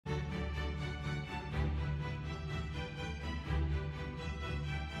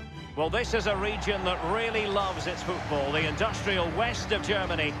Well, this is a region that really loves its football, the industrial west of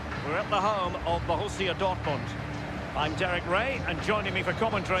Germany. We're at the home of Borussia Dortmund. I'm Derek Ray, and joining me for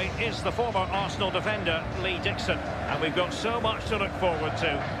commentary is the former Arsenal defender, Lee Dixon. And we've got so much to look forward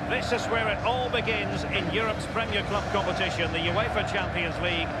to. This is where it all begins in Europe's Premier Club competition, the UEFA Champions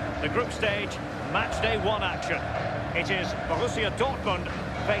League, the group stage, match day 1 action. It is Borussia Dortmund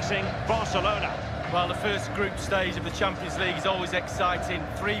facing Barcelona. Well, the first group stage of the Champions League is always exciting.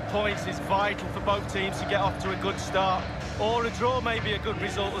 3 points is vital for both teams to get off to a good start. Or a draw may be a good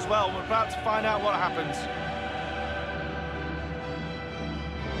result as well. We're about to find out what happens.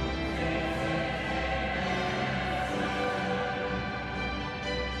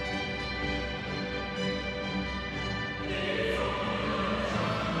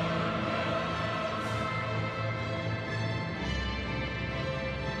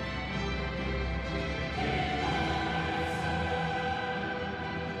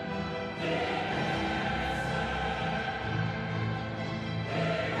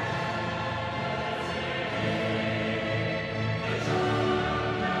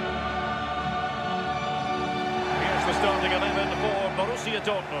 Starting 11 for Borussia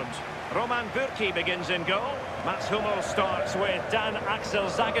Dortmund. Roman Bürki begins in goal. Mats Hummels starts with Dan Axel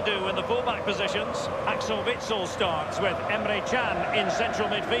Zagadou in the fullback positions. Axel Witsel starts with Emre Can in central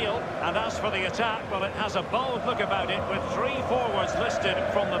midfield. And as for the attack, well, it has a bold look about it with 3 forwards listed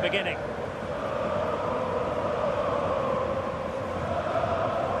from the beginning.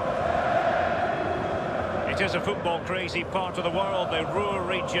 It is a football-crazy part of the world, the Ruhr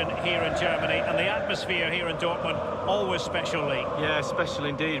region here in Germany, and the atmosphere here in Dortmund, always special, Lee. Yeah, special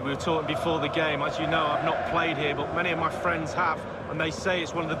indeed. We were talking before the game. As you know, I've not played here, but many of my friends have, and they say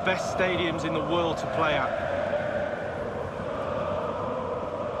it's one of the best stadiums in the world to play at.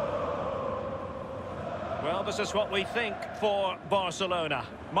 Well, this is what we think for Barcelona.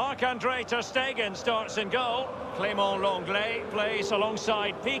 Marc-Andre ter Stegen starts in goal. Clément Lenglet plays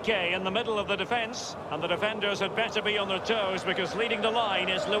alongside Piqué in the middle of the defence. And the defenders had better be on their toes because leading the line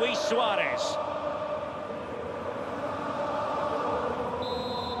is Luis Suarez.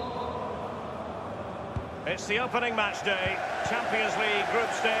 It's the opening match day. Champions League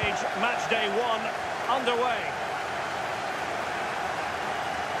group stage, match day 1 underway.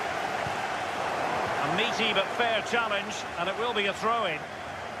 A meaty but fair challenge, and it will be a throw-in.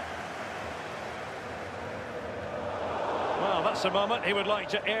 Well, that's a moment he would like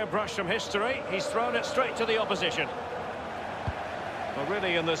to airbrush from history. He's thrown it straight to the opposition. Well,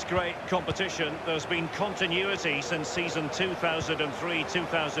 really, in this great competition, there's been continuity since season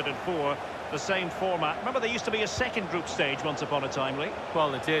 2003-2004. The same format. Remember, there used to be a second group stage once upon a time, Lee?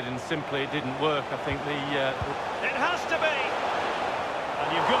 Well, it did, and simply it didn't work. I think It has to be!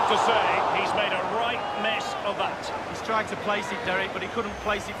 And you've got to say, he's made a right mess of that. He's tried to place it, Derek, but he couldn't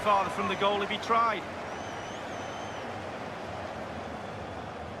place it farther from the goal if he tried.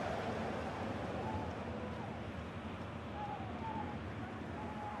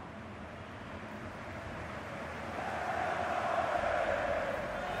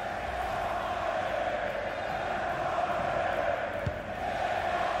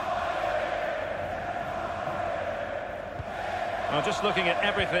 Well, just looking at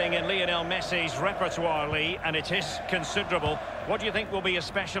everything in Lionel Messi's repertoire, Lee, and it is considerable. What do you think will be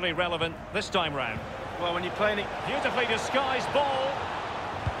especially relevant this time round? Well, when you're playing it... Beautifully disguised ball.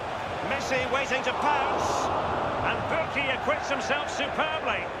 Messi waiting to pounce. And Bürki acquits himself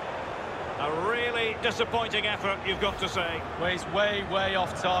superbly. A really disappointing effort, you've got to say. Well, he's way, way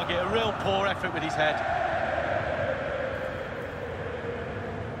off target. A real poor effort with his head.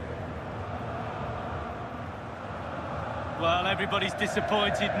 Well, everybody's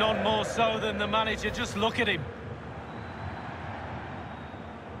disappointed, none more so than the manager. Just look at him.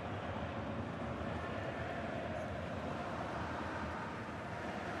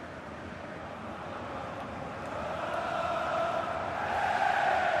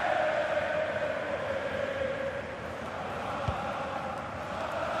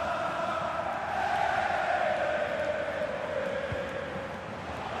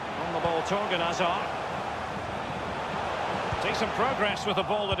 On the ball, Torgan Hazard. Decent progress with the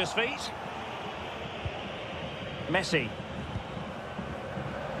ball at his feet. Messi.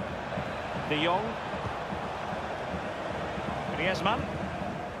 De Jong. Griezmann.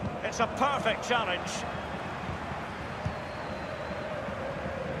 It's a perfect challenge.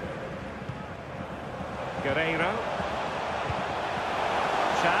 Guerreiro.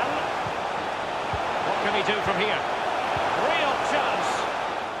 Can. What can he do from here? Real chance.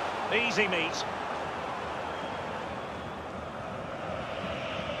 Easy meet.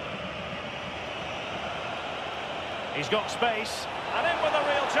 He's got space. And in with a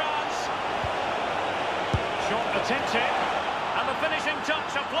real chance. Shot attempted. And the finishing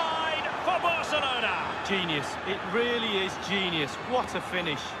touch applied for Barcelona. Genius. It really is genius. What a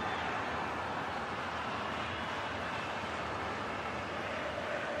finish.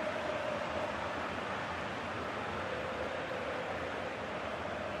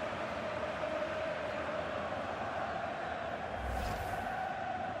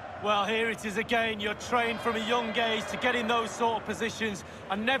 Well, here it is again. You're trained from a young age to get in those sort of positions,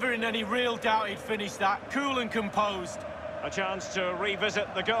 and never in any real doubt he'd finish that. Cool and composed. A chance to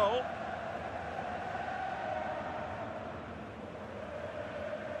revisit the goal.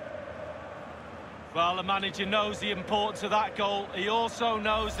 Well, the manager knows the importance of that goal. He also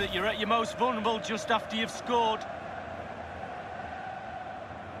knows that you're at your most vulnerable just after you've scored.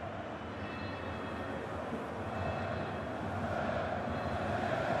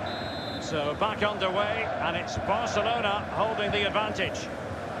 So back underway, and it's Barcelona holding the advantage.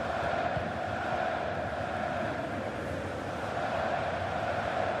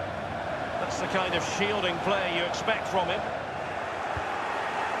 That's the kind of shielding play you expect from him.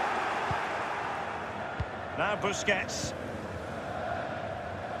 Now Busquets.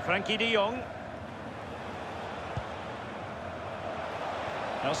 Frankie de Jong.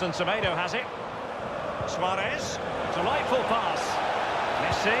 Nelson Semedo has it. Suarez. Delightful pass.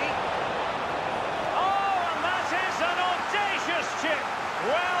 Messi. Chip.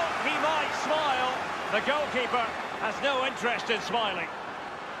 Well, he might smile. The goalkeeper has no interest in smiling.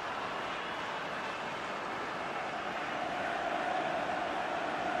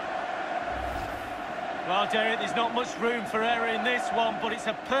 Well, Derek, there's not much room for error in this one, but it's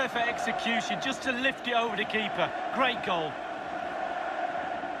a perfect execution just to lift it over the keeper. Great goal.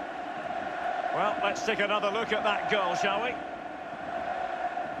 Well, let's take another look at that goal, shall we?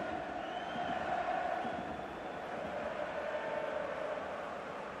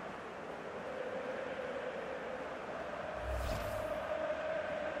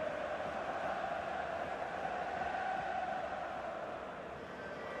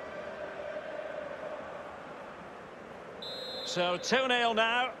 So 2-0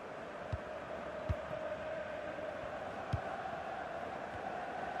 now.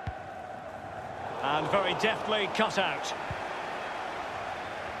 And very deftly cut out.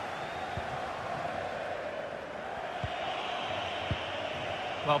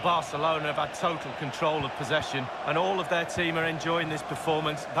 Well, Barcelona have had total control of possession, and all of their team are enjoying this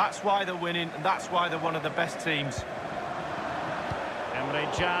performance. That's why they're winning, and that's why they're one of the best teams.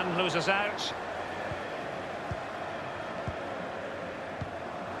 Emre Can loses out.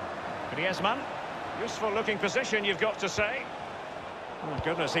 Griezmann, useful looking position, you've got to say. Oh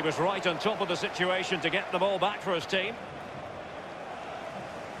goodness, he was right on top of the situation to get the ball back for his team.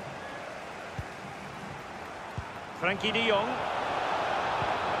 Frankie de Jong.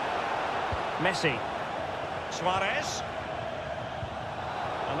 Messi. Suarez.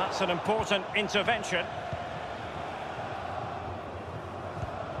 And that's an important intervention.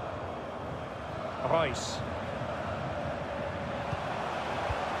 Royce.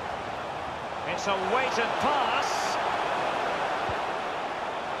 It's a weighted pass.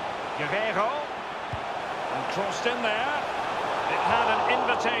 Guerrero. And crossed in there. It had an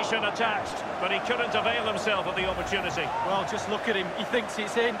invitation attached, but he couldn't avail himself of the opportunity. Well, just look at him. He thinks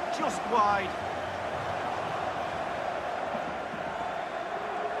it's in, just wide.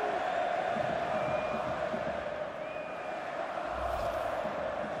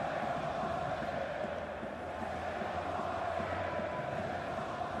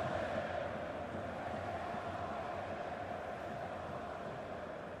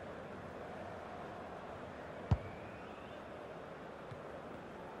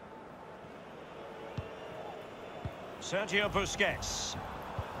 Sergio Busquets.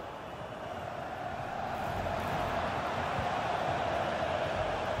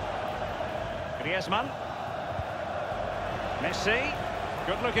 Griezmann. Messi.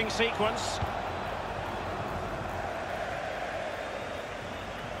 Good-looking sequence.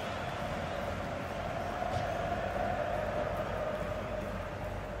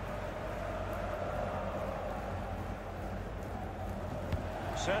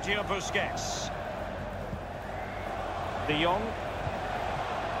 Sergio Busquets. De Jong.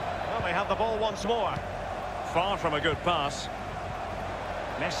 Well, they have the ball once more. Far from a good pass.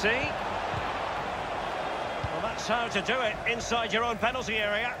 Messi. Well, that's how to do it inside your own penalty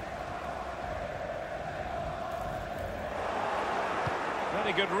area.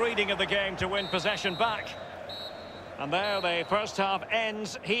 Very good reading of the game to win possession back. And there the first half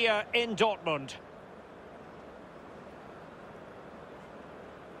ends here in Dortmund.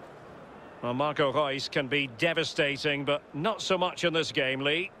 Well, Marco Reus can be devastating, but not so much in this game,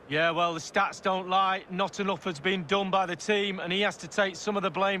 Lee. Yeah, well, the stats don't lie. Not enough has been done by the team, and he has to take some of the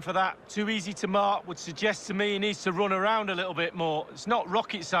blame for that. Too easy to mark would suggest to me he needs to run around a little bit more. It's not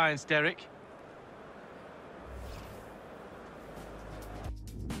rocket science, Derek.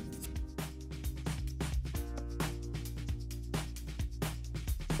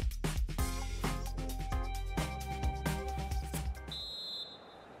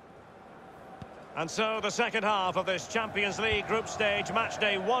 And so the second half of this Champions League group stage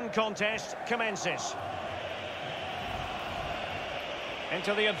matchday 1 contest commences.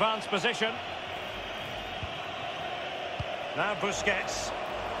 Into the advanced position. Now Busquets.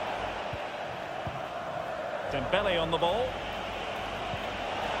 Dembele on the ball.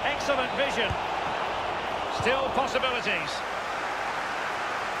 Excellent vision. Still possibilities.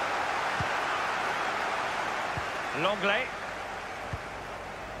 Longley.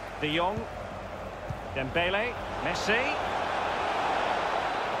 De Jong. Dembele, Messi,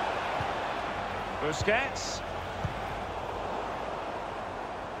 Busquets,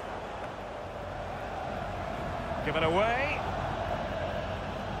 given away,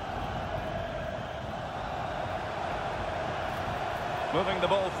 moving the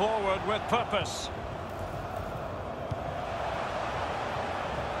ball forward with purpose.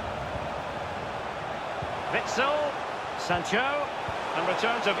 Witsel, Sancho, and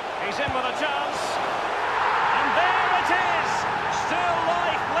returns of, he's in with a chance. And there it is! Still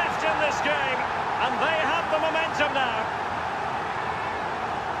life left in this game, and they have the momentum now.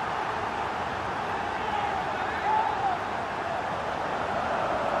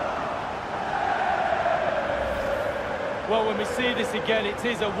 Well, when we see this again, it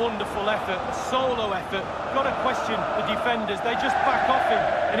is a wonderful effort, a solo effort. Got to question the defenders. They just back off him,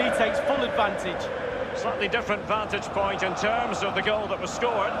 and he takes full advantage. Slightly different vantage point in terms of the goal that was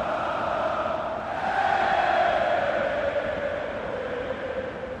scored.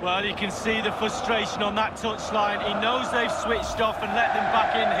 Well, you can see the frustration on that touchline. He knows they've switched off and let them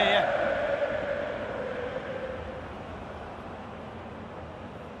back in here.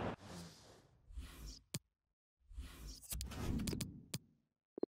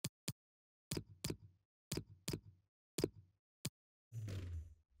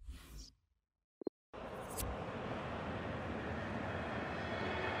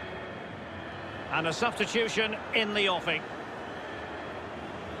 And a substitution in the offing.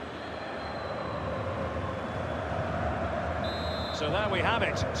 So there we have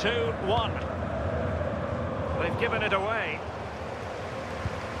it, 2-1. They've given it away.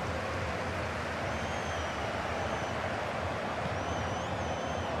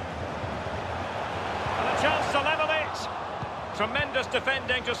 And a chance to level it. Tremendous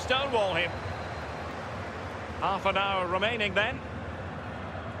defending to stonewall him. Half an hour remaining then.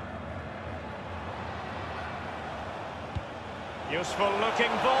 Useful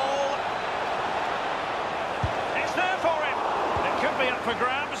looking ball. It's there for him. It could be up for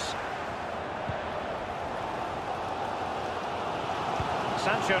grabs.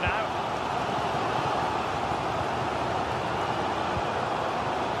 Sancho now.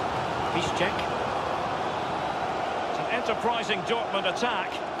 Piszczek. It's an enterprising Dortmund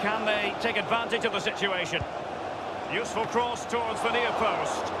attack. Can they take advantage of the situation? Useful cross towards the near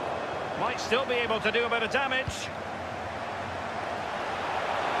post. Might still be able to do a bit of damage.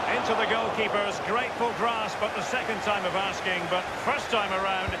 Into the goalkeeper's grateful grasp at the second time of asking, but first time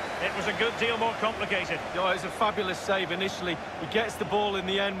around, it was a good deal more complicated. Oh, it was a fabulous save initially. He gets the ball in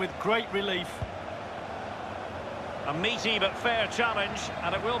the end with great relief. A meaty but fair challenge,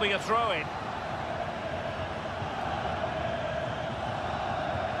 and it will be a throw-in.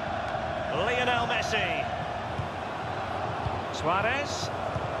 Lionel Messi. Suarez.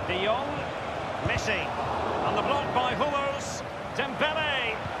 De Jong. Messi. On the block by Hummels.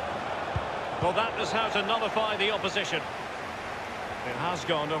 Dembele. Well, that is how to nullify the opposition. It has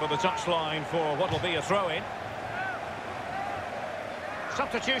gone over the touchline for what will be a throw-in.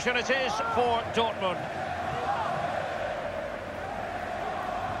 Substitution it is for Dortmund.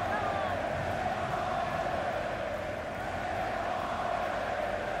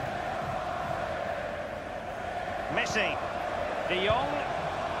 Messi. De Jong.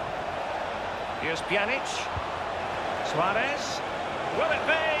 Here's Pjanic. Suarez. Will it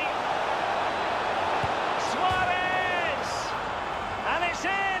be? And it's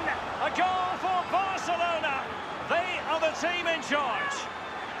in! A goal for Barcelona! They are the team in charge.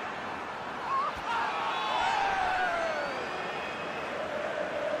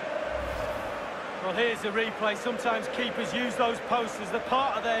 Well, here's the replay. Sometimes keepers use those posts as the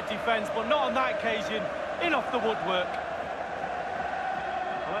part of their defence, but not on that occasion. In off the woodwork.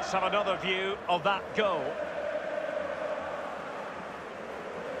 Well, Let's have another view of that goal.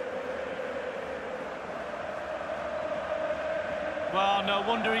 Well, no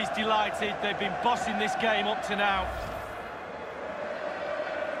wonder he's delighted. They've been bossing this game up to now.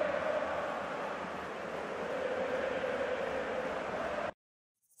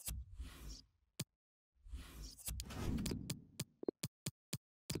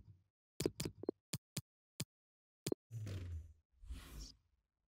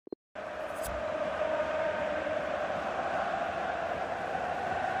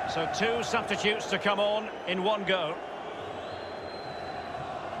 So 2 substitutes to come on in one go.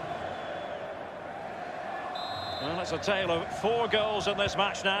 Well, it's a tale of 4 goals in this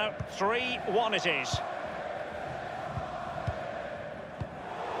match now. 3-1 it is.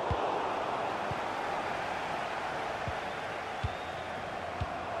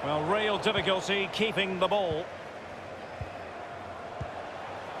 Well, real difficulty keeping the ball.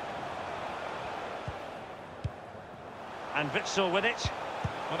 And Witsel with it.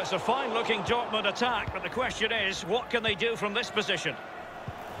 Well, it's a fine-looking Dortmund attack, but the question is, what can they do from this position?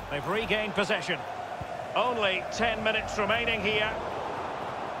 They've regained possession. Only 10 minutes remaining here.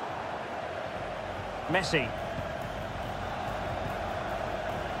 Messi.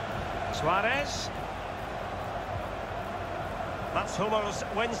 Suarez. That's Hummels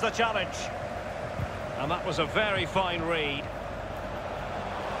wins the challenge. And that was a very fine read.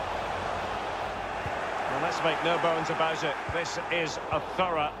 Well, let's make no bones about it. This is a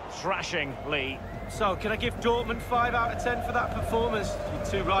thorough thrashing, Lee. So, can I give Dortmund 5 out of 10 for that performance? You're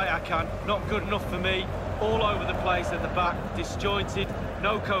too right, I can. Not good enough for me. All over the place at the back, disjointed,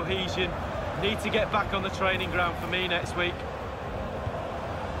 no cohesion. Need to get back on the training ground for me next week.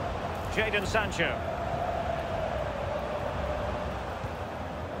 Jadon Sancho.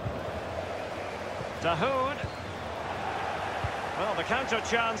 Dahoud. Well, the counter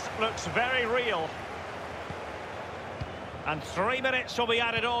chance looks very real. And 3 minutes will be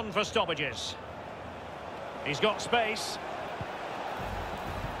added on for stoppages. He's got space.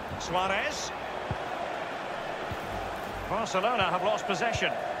 Suarez. Barcelona have lost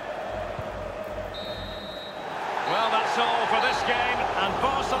possession. Well, that's all for this game, and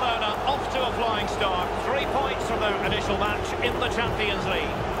Barcelona off to a flying start. 3 points from their initial match in the Champions League.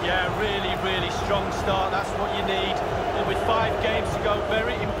 Yeah, really strong start. That's what you need. But with 5 games to go,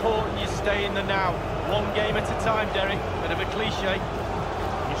 very important you stay in the now. 1 game at a time, Derek. Bit of a cliche.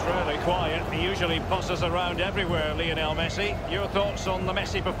 He's really quiet. He usually bosses around everywhere, Lionel Messi. Your thoughts on the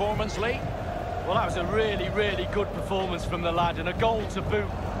Messi performance, Lee? Well, that was a really good performance from the lad, and a goal to boot.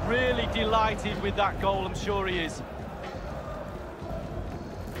 Really delighted with that goal, I'm sure he is.